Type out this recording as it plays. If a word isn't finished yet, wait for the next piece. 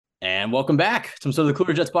And welcome back to some of the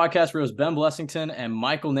Cooler Jets podcast. Where it was Ben Blessington and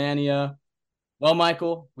Michael Nania. Well,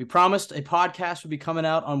 Michael, we promised a podcast would be coming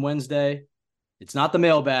out on Wednesday. It's not the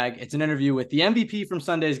mailbag. It's an interview with the MVP from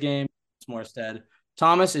Sunday's game, Morstead.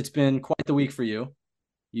 Thomas, it's been quite the week for you.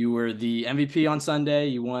 You were the MVP on Sunday.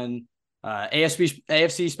 You won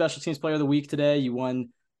AFC Special Teams Player of the Week today. You won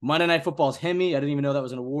Monday Night Football's Hemi. I didn't even know that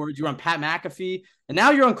was an award. You were on Pat McAfee. And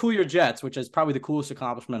now you're on Cool Your Jets, which is probably the coolest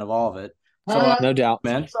accomplishment of all of it. So, No doubt,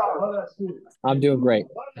 man. I'm doing great.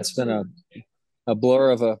 It's been a blur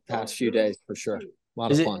of a past few days for sure. A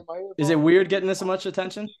lot of fun. Is it weird getting this much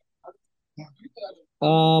attention? I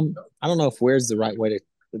don't know if weird's the right way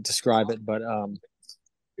to describe it, but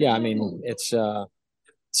yeah, I mean it's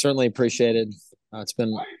certainly appreciated. It's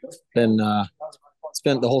been the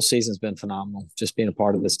whole season's been phenomenal. Just being a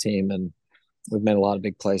part of this team, and we've made a lot of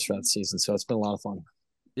big plays throughout the season, so it's been a lot of fun.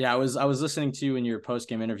 Yeah, I was listening to you in your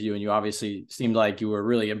post-game interview, and you obviously seemed like you were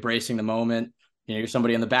really embracing the moment. You know, you're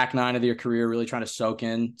somebody in the back nine of your career, really trying to soak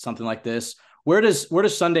in something like this. Where does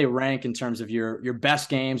Sunday rank in terms of your best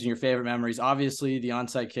games and your favorite memories? Obviously, the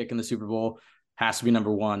onside kick in the Super Bowl has to be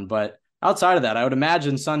number one, but outside of that, I would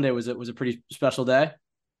imagine Sunday was a pretty special day.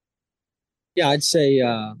 Yeah, I'd say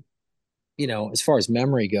as far as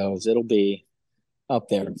memory goes, it'll be up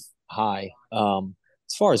there high.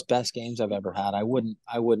 As far as best games I've ever had, I wouldn't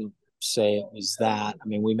say it was that. I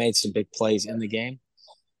mean, we made some big plays in the game.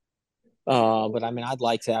 But I mean, I'd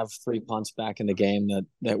like to have 3 punts back in the game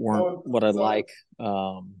that weren't what I'd like.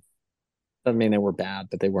 Doesn't mean they were bad,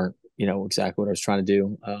 but they weren't, exactly what I was trying to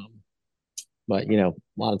do. But a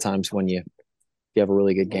lot of times when you have a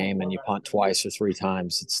really good game and you punt twice or 3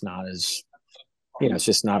 times, it's not as, it's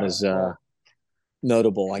just not as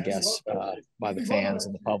notable, I guess, by the fans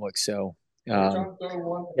and the public. So, yeah, it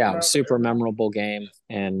was a super memorable game,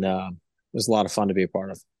 and it was a lot of fun to be a part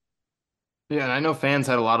of. Yeah, and I know fans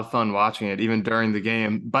had a lot of fun watching it, even during the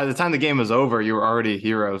game. By the time the game was over, you were already a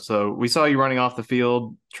hero. So we saw you running off the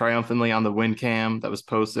field triumphantly on the win cam that was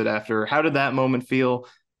posted after. How did that moment feel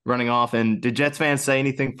running off? And did Jets fans say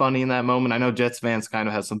anything funny in that moment? I know Jets fans kind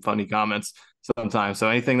of have some funny comments sometimes. So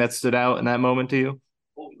anything that stood out in that moment to you?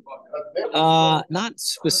 Not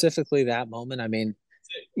specifically that moment. I mean,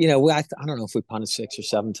 I don't know if we punted 6 or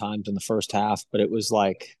 7 times in the first half, but it was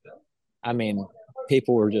like, I mean,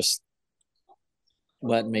 people were just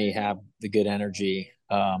letting me have the good energy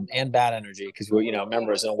and bad energy because we,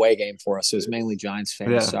 remember, it was an away game for us. So it was mainly Giants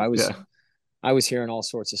fans. Yeah, so I was hearing all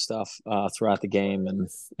sorts of stuff throughout the game,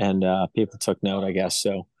 and people took note, I guess.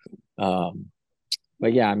 So,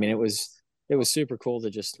 but yeah, I mean, it was super cool to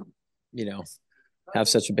just have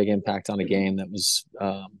such a big impact on a game that was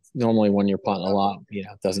normally when you're punting a lot, it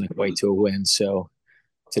doesn't equate to a win. So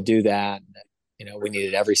to do that, we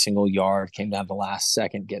needed every single yard, came down to the last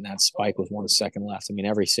second, getting that spike with 1 second left. I mean,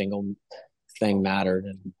 every single thing mattered,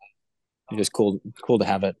 and it was cool to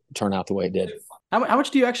have it turn out the way it did. How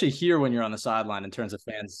much do you actually hear when you're on the sideline in terms of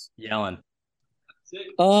fans yelling?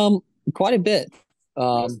 Quite a bit.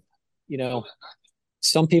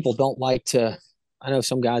 Some people don't like to. I know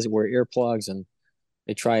some guys that wear earplugs and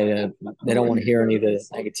they don't want to hear any of the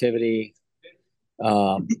negativity.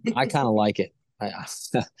 I kind of like it. I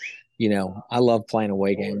love playing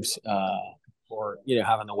away games or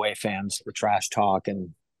having the away fans for trash talk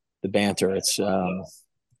and the banter. It's something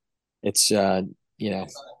that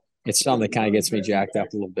kind of gets me jacked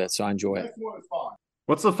up a little bit, so I enjoy it.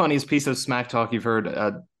 What's the funniest piece of smack talk you've heard,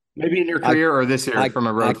 maybe in your career or this year, from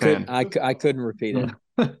a road fan? I couldn't repeat it.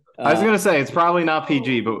 I was going to say it's probably not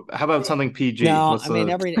PG, but how about something PG? No, I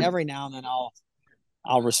mean every now and then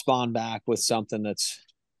I'll respond back with something that's,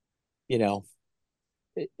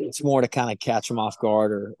 it's more to kind of catch them off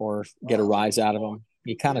guard or get a rise out of them.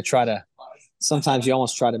 You kind of sometimes you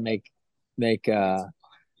almost try to make the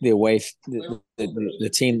away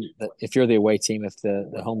the team, if you're the away team, if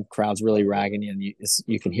the home crowd's really ragging you and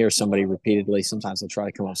you can hear somebody repeatedly, sometimes they'll try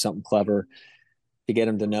to come up with something clever to get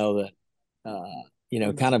them to know that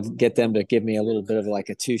kind of get them to give me a little bit of like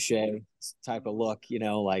a touche type of look,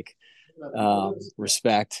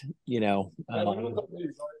 respect,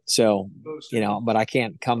 so, but I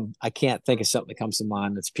can't think of something that comes to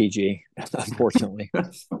mind that's PG, unfortunately.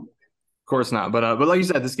 Of course not. But like you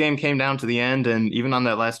said, this game came down to the end, and even on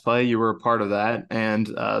that last play, you were a part of that. And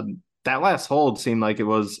that last hold seemed like it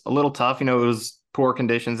was a little tough. It was poor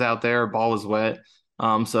conditions out there. Ball was wet.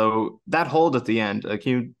 So that hold at the end, can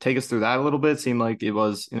you take us through that a little bit? It seemed like it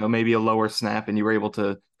was, maybe a lower snap, and you were able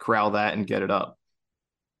to corral that and get it up.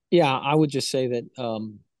 Yeah, I would just say that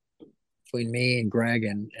between me and Greg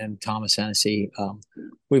and Thomas Hennessy,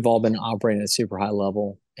 we've all been operating at super high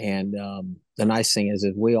level. And the nice thing is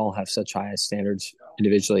we all have such high standards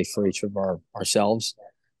individually for each of ourselves.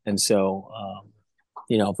 And so,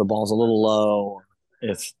 if the ball's a little low,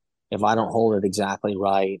 if I don't hold it exactly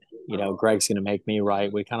right, Greg's going to make me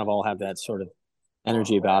right. We kind of all have that sort of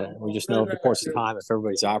energy about it. We just know over the course of time, if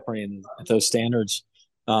everybody's operating at those standards,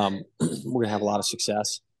 we're going to have a lot of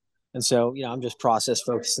success. And so, I'm just process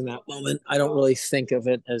focused in that moment. I don't really think of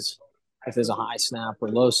it as if there's a high snap or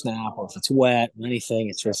low snap or if it's wet or anything.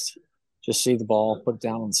 It's just see the ball, put it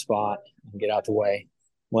down on the spot, and get out the way.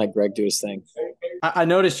 Let Greg do his thing. I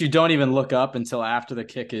noticed you don't even look up until after the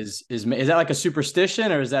kick is that like a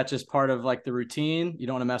superstition, or is that just part of like the routine? You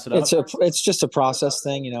don't want to mess it up? It's just a process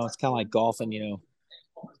thing. It's kind of like golfing.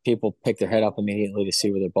 People pick their head up immediately to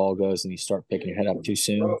see where their ball goes, and you start picking your head up too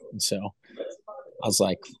soon. And so I was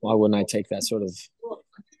like, why wouldn't I take that sort of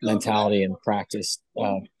mentality and practice,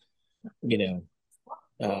 that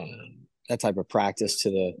type of practice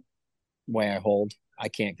to the way I hold. I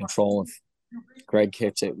can't control if Greg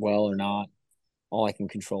hits it well or not. All I can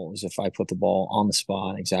control is if I put the ball on the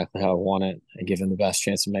spot exactly how I want it and give him the best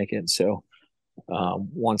chance to make it. So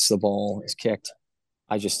once the ball is kicked,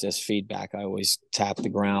 I just, as feedback, I always tap the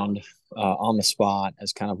ground on the spot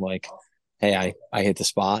as kind of like, hey, I hit the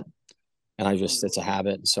spot. And it's a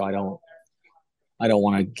habit. So I don't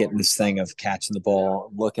want to get in this thing of catching the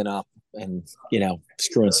ball, looking up and,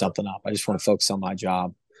 screwing something up. I just want to focus on my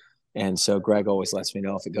job. And so Greg always lets me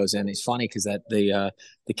know if it goes in. It's funny because that the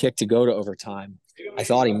kick to go to overtime, I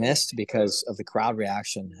thought he missed because of the crowd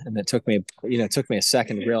reaction. And it took me a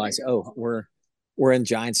second to realize, we're in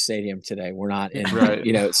Giants Stadium today. We're not in, right.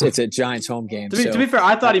 It's a Giants home game. To be fair,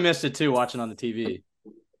 I thought he missed it too, watching on the TV.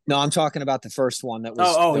 No, I'm talking about the first one that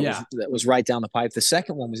was that was right down the pipe. The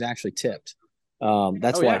second one was actually tipped.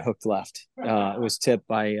 That's why it hooked left. It was tipped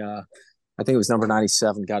by I think it was number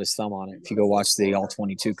 97, got his thumb on it. If you go watch the all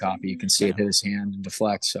 22 copy, you can see it hit his hand and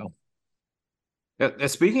deflect. So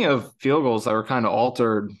speaking of field goals that were kind of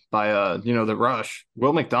altered by the rush,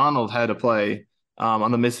 Will McDonald had to play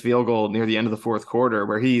on the missed field goal near the end of the fourth quarter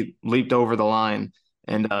where he leaped over the line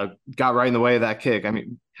and got right in the way of that kick. I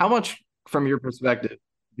mean, how much from your perspective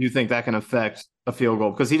do you think that can affect a field goal?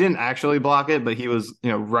 Because he didn't actually block it, but he was,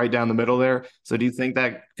 right down the middle there. So do you think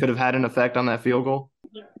that could have had an effect on that field goal?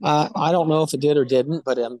 I don't know if it did or didn't,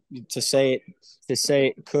 but to say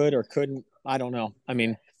it could or couldn't, I don't know. I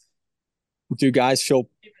mean, do guys feel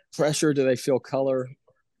pressure? Do they feel color?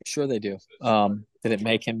 Sure they do. Did it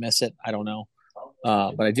make him miss it? I don't know.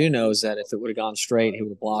 But I do know is that if it would have gone straight, he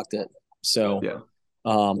would have blocked it. So it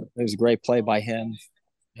was a great play by him.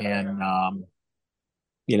 And,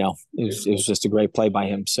 it was just a great play by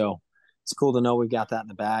him. So it's cool to know we've got that in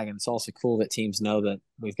the bag. And it's also cool that teams know that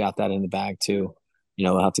we've got that in the bag too.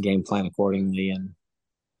 They'll have to game plan accordingly and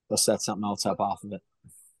they'll set something else up off of it.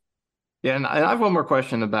 Yeah, and I have one more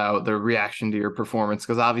question about the reaction to your performance,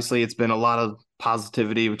 because obviously it's been a lot of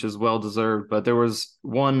positivity, which is well-deserved, but there was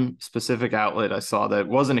one specific outlet I saw that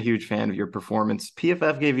wasn't a huge fan of your performance.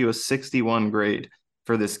 PFF gave you a 61 grade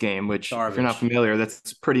for this game, which, If you're not familiar,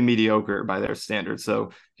 that's pretty mediocre by their standards. So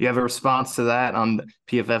do you have a response to that on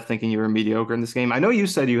PFF thinking you were mediocre in this game? I know you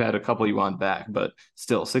said you had a couple you want back, but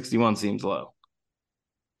still, 61 seems low.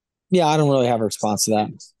 Yeah, I don't really have a response to that.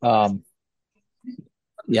 I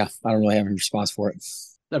don't really have a response for it.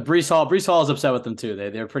 Breece Hall is upset with them too.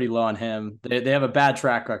 They're pretty low on him. They have a bad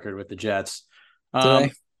track record with the Jets.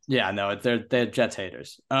 Yeah, no, they're Jets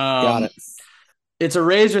haters. Got it. It's a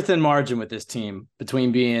razor thin margin with this team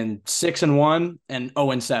between being 6-1 and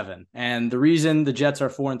 0-7. And the reason the Jets are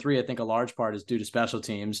 4-3, I think a large part is due to special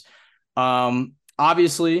teams.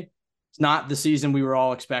 Obviously, it's not the season we were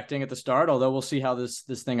all expecting at the start, although we'll see how this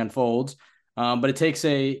thing unfolds. But it takes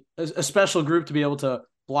a special group to be able to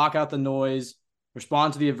block out the noise,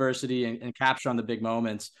 respond to the adversity, and capture on the big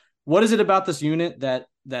moments. What is it about this unit that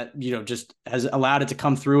just has allowed it to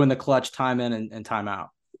come through in the clutch time in and time out?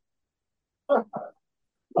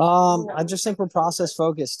 I just think we're process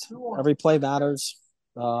focused. Every play matters.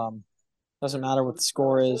 Doesn't matter what the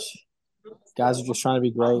score is. Guys are just trying to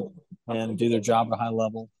be great and do their job at a high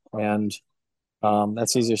level. And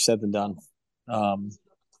that's easier said than done. I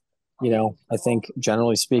think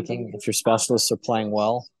generally speaking, if your specialists are playing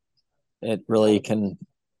well, it really can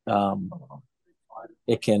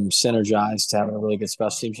synergize to having a really good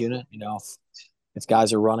special teams unit. If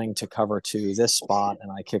guys are running to cover to this spot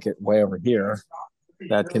and I kick it way over here,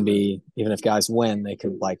 that can be, even if guys win, they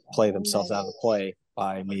could play themselves out of the play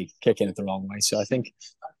by me kicking it the wrong way. So I think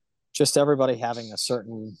just everybody having a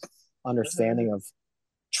certain understanding of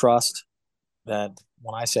trust that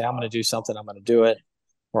when I say I'm going to do something, I'm going to do it,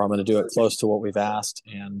 or I'm going to do it close to what we've asked.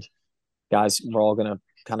 And guys, we're all going to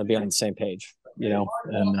kind of be on the same page,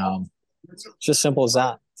 and It's just simple as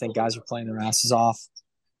that. I think guys are playing their asses off.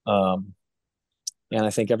 Um, and I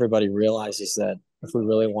think everybody realizes that if we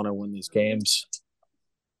really want to win these games,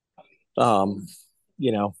 um,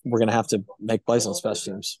 we're going to have to make plays on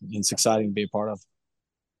special teams. It's exciting to be a part of.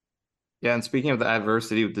 Yeah, and speaking of the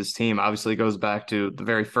adversity with this team, obviously it goes back to the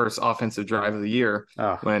very first offensive drive of the year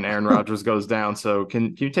when Aaron Rodgers goes down. So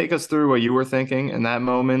can you take us through what you were thinking in that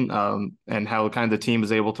moment, and how kind of the team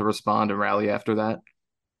was able to respond and rally after that?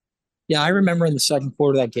 Yeah, I remember in the second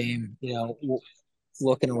quarter of that game,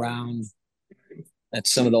 looking around at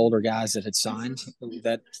some of the older guys that had signed,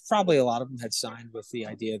 that probably a lot of them had signed with the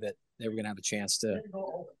idea that they were going to have a chance to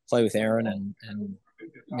play with Aaron and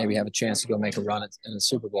maybe have a chance to go make a run in the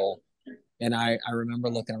Super Bowl. And I remember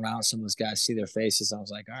looking around at some of those guys, see their faces. I was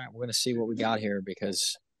like, all right, we're going to see what we got here,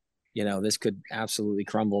 because, this could absolutely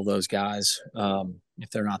crumble those guys if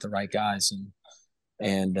they're not the right guys.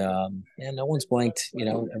 And no one's blinked.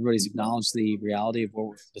 Everybody's acknowledged the reality of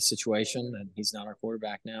the situation, and he's not our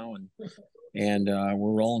quarterback now. And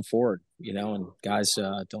we're rolling forward, and guys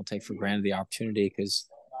don't take for granted the opportunity, because,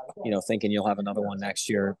 thinking you'll have another one next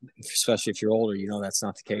year, especially if you're older, that's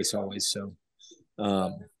not the case always. So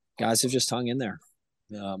guys have just hung in there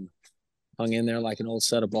like an old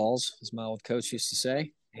set of balls, as my old coach used to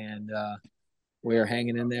say. And we are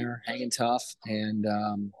hanging in there, hanging tough. And,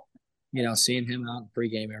 seeing him out in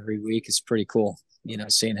pregame every week is pretty cool.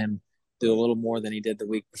 Seeing him do a little more than he did the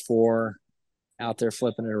week before, out there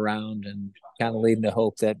flipping it around and kind of leading to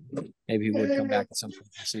hope that maybe he would come back at some point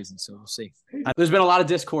this season. So we'll see. There's been a lot of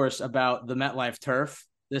discourse about the MetLife turf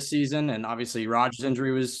this season, and obviously Rodgers'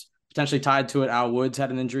 injury was potentially tied to it. Al Woods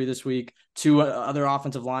had an injury this week, 2 other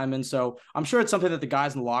offensive linemen. So I'm sure it's something that the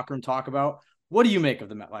guys in the locker room talk about. What do you make of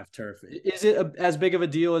the MetLife turf? Is it as big of a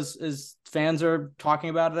deal as fans are talking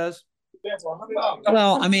about it as?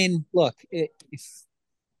 Well, I mean, look,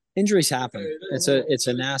 injuries happen. It's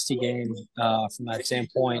a nasty game from that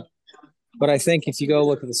standpoint. But I think if you go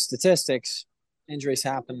look at the statistics, injuries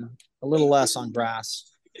happen a little less on grass.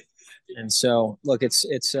 And so, look, it's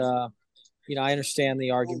I understand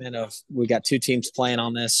the argument of we got 2 teams playing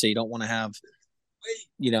on this, so you don't want to have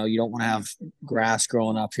grass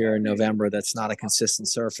growing up here in November that's not a consistent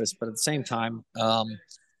surface. But at the same time,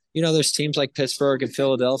 there's teams like Pittsburgh and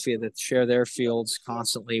Philadelphia that share their fields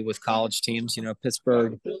constantly with college teams.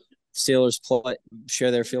 Pittsburgh Steelers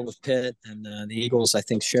share their field with Pitt, and the Eagles, I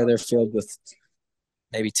think, share their field with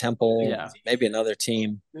maybe Temple, maybe another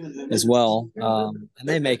team as well. And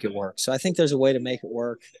they make it work. So I think there's a way to make it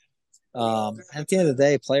work. At the end of the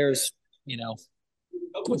day, players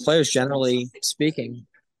generally speaking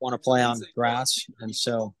want to play on grass. And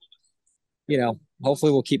so,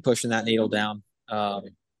 hopefully we'll keep pushing that needle down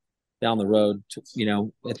the road.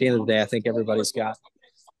 At the end of the day, I think everybody'd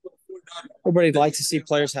like to see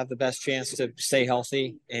players have the best chance to stay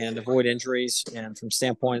healthy and avoid injuries. And from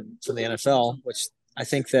standpoint from the NFL, which I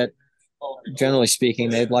think that generally speaking,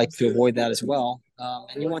 they'd like to avoid that as well.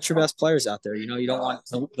 And you want your best players out there. You don't want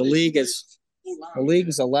the league is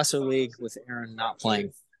a lesser league with Aaron not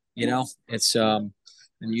playing. It's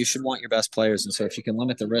and you should want your best players. And so if you can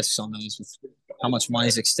limit the risks on those with how much money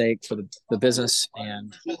is at stake for the business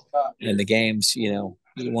and the games, you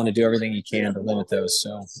want to do everything you can to limit those.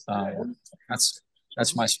 So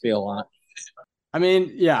that's my spiel on it. I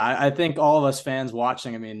mean, yeah, I think all of us fans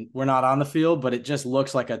watching, I mean, we're not on the field, but it just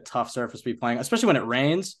looks like a tough surface to be playing, especially when it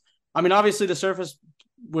rains. I mean, obviously the surface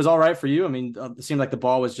was all right for you. I mean, it seemed like the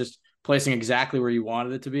ball was just placing exactly where you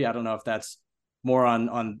wanted it to be. I don't know if that's more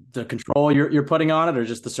on the control you're putting on it, or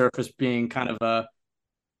just the surface being kind of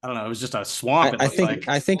I don't know. It was just a swamp. I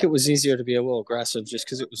think it was easier to be a little aggressive just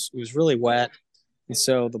because it was really wet. And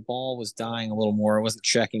so the ball was dying a little more. It wasn't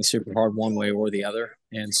checking super hard one way or the other.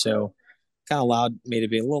 And so kind of allowed me to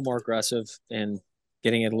be a little more aggressive and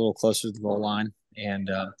getting it a little closer to the goal line. And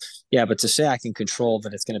but to say I can control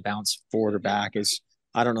that it's going to bounce forward or back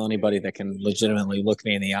I don't know anybody that can legitimately look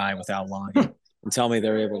me in the eye without lying and tell me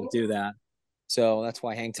they're able to do that. So that's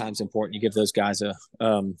why hang time's important. You give those guys as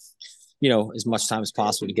much time as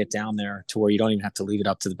possible to get down there to where you don't even have to leave it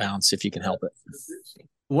up to the bounce if you can help it.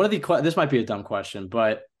 This might be a dumb question,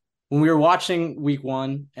 but when we were watching week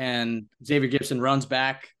 1 and Xavier Gipson runs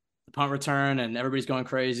back the punt return and everybody's going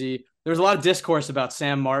crazy, there was a lot of discourse about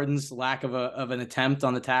Sam Martin's lack of an attempt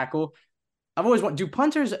on the tackle. I've always wondered, do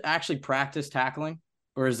punters actually practice tackling,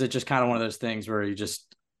 or is it just kind of one of those things where you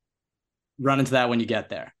just run into that when you get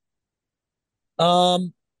there?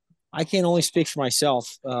 I can only speak for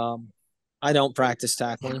myself. I don't practice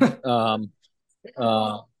tackling.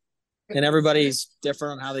 And everybody's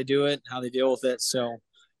different on how they do it, how they deal with it. So,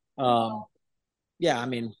 I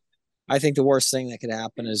mean, I think the worst thing that could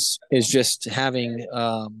happen is just having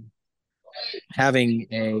an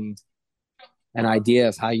idea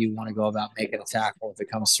of how you want to go about making a tackle if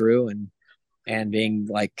it comes through, and being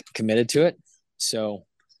like committed to it. So,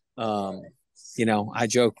 I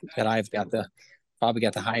joke that I've probably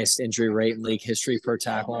got the highest injury rate in league history per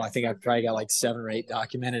tackle. I think I've probably got like 7 or 8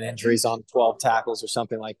 documented injuries on 12 tackles or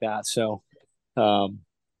something like that. So,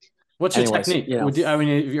 what's your technique? Are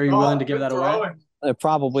you willing to give that away? It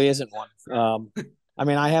probably isn't one.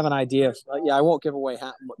 I have an idea of, I won't give away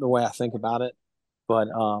the way I think about it, but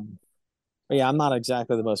yeah, I'm not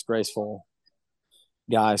exactly the most graceful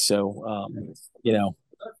guy. So,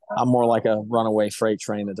 I'm more like a runaway freight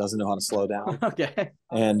train that doesn't know how to slow down. Okay.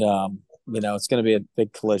 And, it's going to be a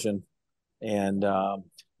big collision. And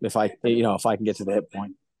if I can get to the hip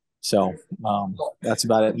point. So that's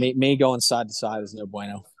about it. Me going side to side is no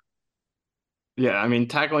bueno. Yeah, I mean,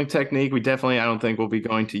 tackling technique, I don't think we'll be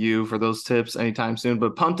going to you for those tips anytime soon.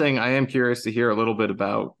 But punting, I am curious to hear a little bit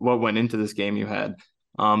about what went into this game you had.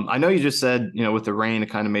 I know you just said, with the rain, it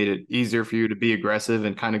kind of made it easier for you to be aggressive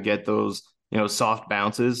and kind of get those, soft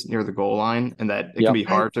bounces near the goal line, and that it can be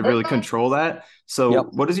hard to really control that. So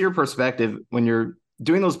what is your perspective when you're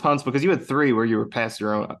doing those punts? Because you had 3 where you were past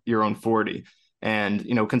your own 40. And,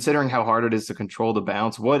 considering how hard it is to control the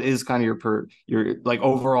bounce, what is kind of your like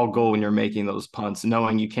overall goal when you're making those punts,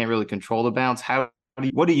 knowing you can't really control the bounce?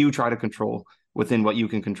 What do you try to control within what you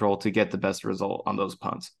can control to get the best result on those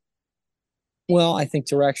punts? Well, I think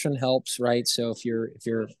direction helps, right? So if you're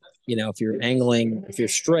angling, if you're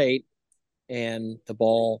straight and the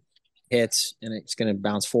ball hits and it's going to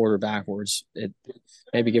bounce forward or backwards, it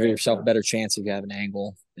maybe give yourself a better chance if you have an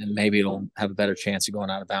angle, and maybe it'll have a better chance of going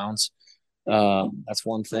out of bounds. That's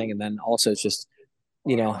one thing. And then also it's just,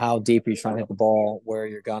 how deep are you trying to hit the ball? Where are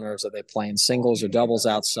your gunners? Are they playing singles or doubles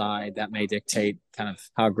outside? That may dictate kind of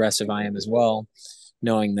how aggressive I am as well,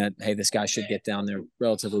 knowing that, hey, this guy should get down there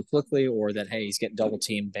relatively quickly, or that, hey, he's getting double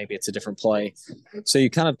teamed. Maybe it's a different play. So you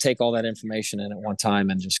kind of take all that information in at one time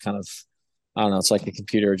and just kind of, I don't know, it's like a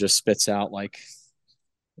computer just spits out like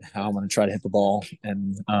how I'm going to try to hit the ball.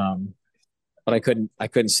 And, but I couldn't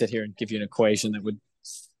sit here and give you an equation that would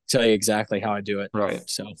tell you exactly how I do it. Right.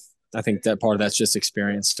 So I think that part of that's just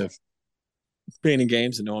experience of being in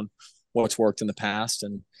games and knowing what's worked in the past,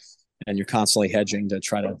 and you're constantly hedging to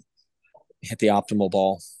try to hit the optimal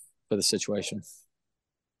ball for the situation.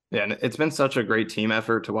 Yeah, and it's been such a great team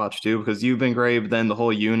effort to watch too, because you've been great, but then the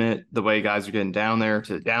whole unit, the way guys are getting down there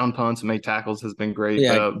to down punts and make tackles has been great.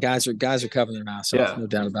 Yeah, guys are covering their ass off, no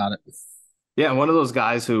doubt about it. Yeah, one of those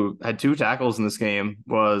guys who had 2 tackles in this game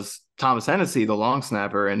was Thomas Hennessy, the long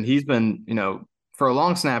snapper, and he's been, for a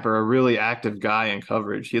long snapper, a really active guy in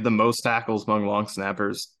coverage. He had the most tackles among long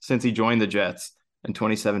snappers since he joined the Jets in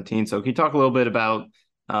 2017. So can you talk a little bit about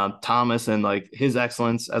Thomas and like his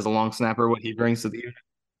excellence as a long snapper, what he brings to the unit?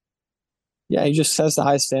 Yeah, he just has the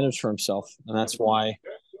highest standards for himself, and that's why.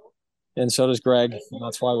 And so does Greg, and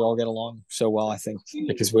that's why we all get along so well, I think,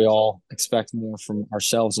 because we all expect more from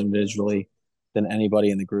ourselves individually than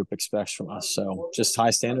anybody in the group expects from us. So just high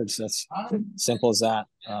standards. That's simple as that.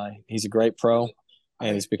 He's a great pro,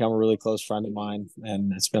 and he's become a really close friend of mine,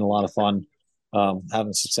 and it's been a lot of fun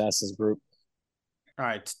having success as a group. All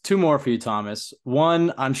right, 2 more for you, Thomas.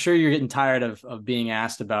 One, I'm sure you're getting tired of being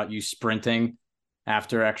asked about you sprinting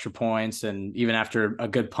after extra points and even after a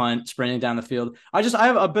good punt, sprinting down the field. I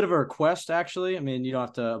have a bit of a request, actually. I mean, you don't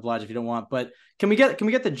have to oblige if you don't want, but can we get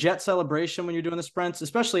the Jet celebration when you're doing the sprints,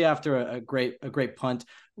 especially after a great punt?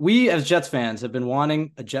 We as Jets fans have been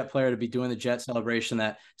wanting a Jet player to be doing the Jet celebration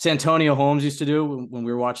that Santonio Holmes used to do when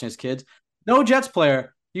we were watching as kids. No Jets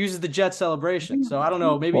player uses the Jet celebration, so I don't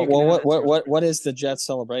know. Maybe what is the Jet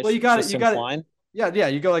celebration? Well, you got it. Yeah.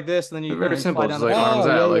 You go like this, and then you very simple, just like arms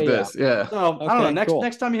out like this. Yeah. So okay, I don't know.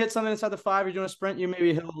 Next time you hit something inside the 5, you're doing a sprint, you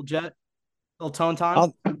maybe hit a little Jet, a little tone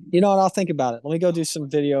time. I'll think about it. Let me go do some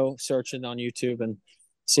video searching on YouTube and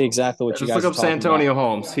see exactly what you guys. Just look up Santonio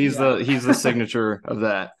Holmes. He's the signature of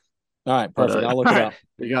that. All right, perfect. I'll look it up.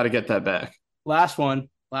 You got to get that back. Last one.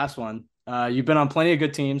 You've been on plenty of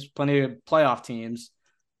good teams, plenty of playoff teams.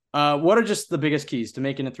 What are just the biggest keys to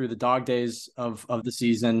making it through the dog days of the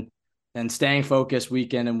season and staying focused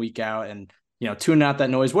week in and week out, and tuning out that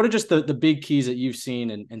noise? What are just the big keys that you've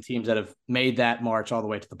seen in teams that have made that march all the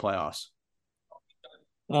way to the playoffs?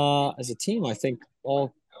 As a team, I think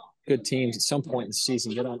all good teams at some point in the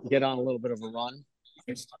season get on a little bit of a run.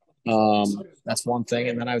 That's one thing,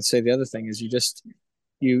 and then I would say the other thing is you just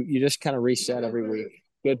kind of reset every week,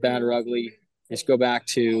 good, bad, or ugly. Just go back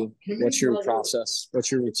to what's your process,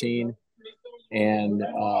 what's your routine, and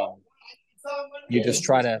you just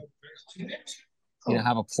try to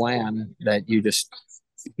have a plan that you just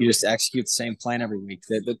execute the same plan every week.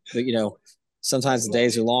 That sometimes the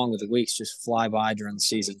days are long, but the weeks just fly by during the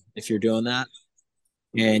season. If you're doing that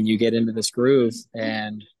and you get into this groove,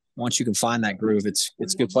 and once you can find that groove, it's a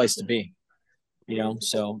good place to be.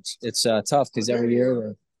 So it's tough because every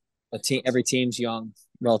year every team's young,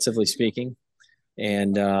 relatively speaking,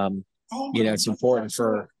 and it's important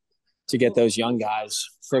to get those young guys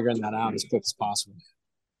figuring that out as quick as possible.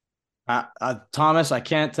 Thomas, I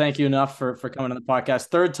can't thank you enough for coming on the podcast.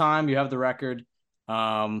 Third time, you have the record.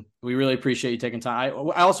 We really appreciate you taking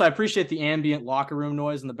time. I appreciate the ambient locker room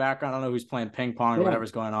noise in the background. I don't know who's playing ping pong or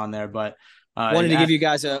whatever's going on there, but wanted to give you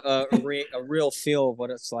guys a real feel of what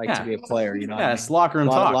it's like to be a player. It's locker room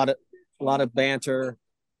talk. A lot of banter,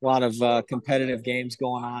 a lot of competitive games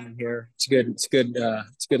going on in here. It's good. It's good.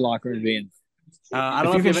 It's a good locker room to be in. I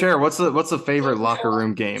don't know if you can share what's the favorite locker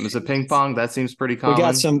room game. Is it ping pong? That seems pretty common.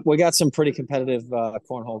 We got some pretty competitive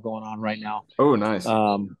cornhole going on right now. Oh, nice.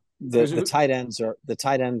 The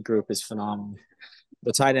tight end group is phenomenal.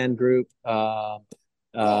 The tight end group,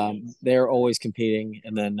 they're always competing,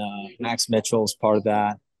 and then Max Mitchell's part of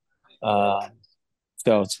that.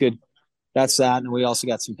 So it's good. That's that, and we also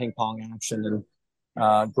got some ping pong action,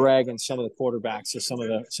 and Greg and some of the quarterbacks are some of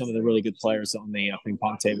the really good players on the ping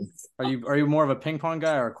pong table. Are you more of a ping pong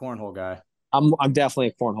guy or a cornhole guy? I'm definitely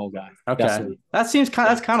a cornhole guy. Okay, definitely. That's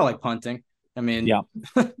kind of like punting. I mean, yeah.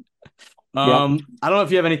 I don't know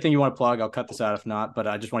if you have anything you want to plug. I'll cut this out if not, but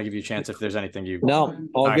I just want to give you a chance if there's anything you. No,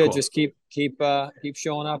 all good. Cool. Just keep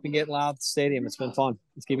showing up and getting loud at the stadium. It's been fun.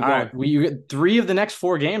 Let's keep it going. Right. You get 3 of the next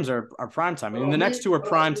 4 games are prime time. I mean, the next 2 are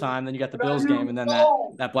prime time. Then you got the Bills game and then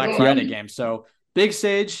that Black Friday game. So big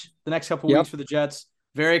stage the next couple of weeks for the Jets.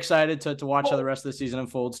 Very excited to watch how the rest of the season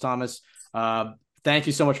unfolds, Thomas. Thank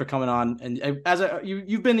you so much for coming on. And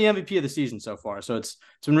you've been the MVP of the season so far. So it's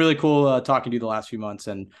been really cool talking to you the last few months,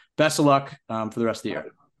 and best of luck for the rest of the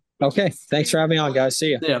year. Okay. Thanks for having me on, guys.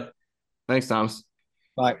 See you. Yeah. Thanks, Thomas.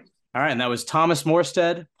 Bye. All right. And that was Thomas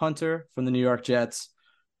Morstead, punter from the New York Jets.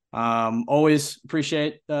 Always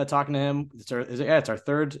appreciate talking to him. It's our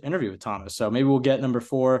 3rd interview with Thomas. So maybe we'll get number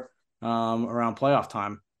 4 around playoff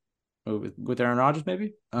time with Aaron Rodgers,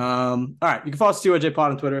 maybe. All right. You can follow us at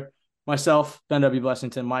Pod on Twitter. Myself, Ben W.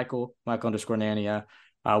 Blessington, Michael _Nania.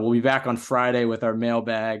 We'll be back on Friday with our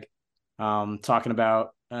mailbag, talking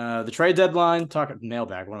about the trade deadline.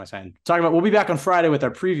 Mailbag, what am I saying? We'll be back on Friday with our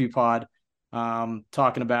preview pod,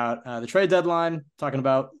 talking about the trade deadline, talking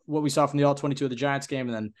about what we saw from the All-22 of the Giants game,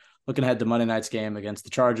 and then looking ahead to Monday night's game against the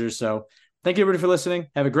Chargers. So thank you, everybody, for listening.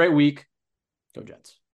 Have a great week. Go Jets.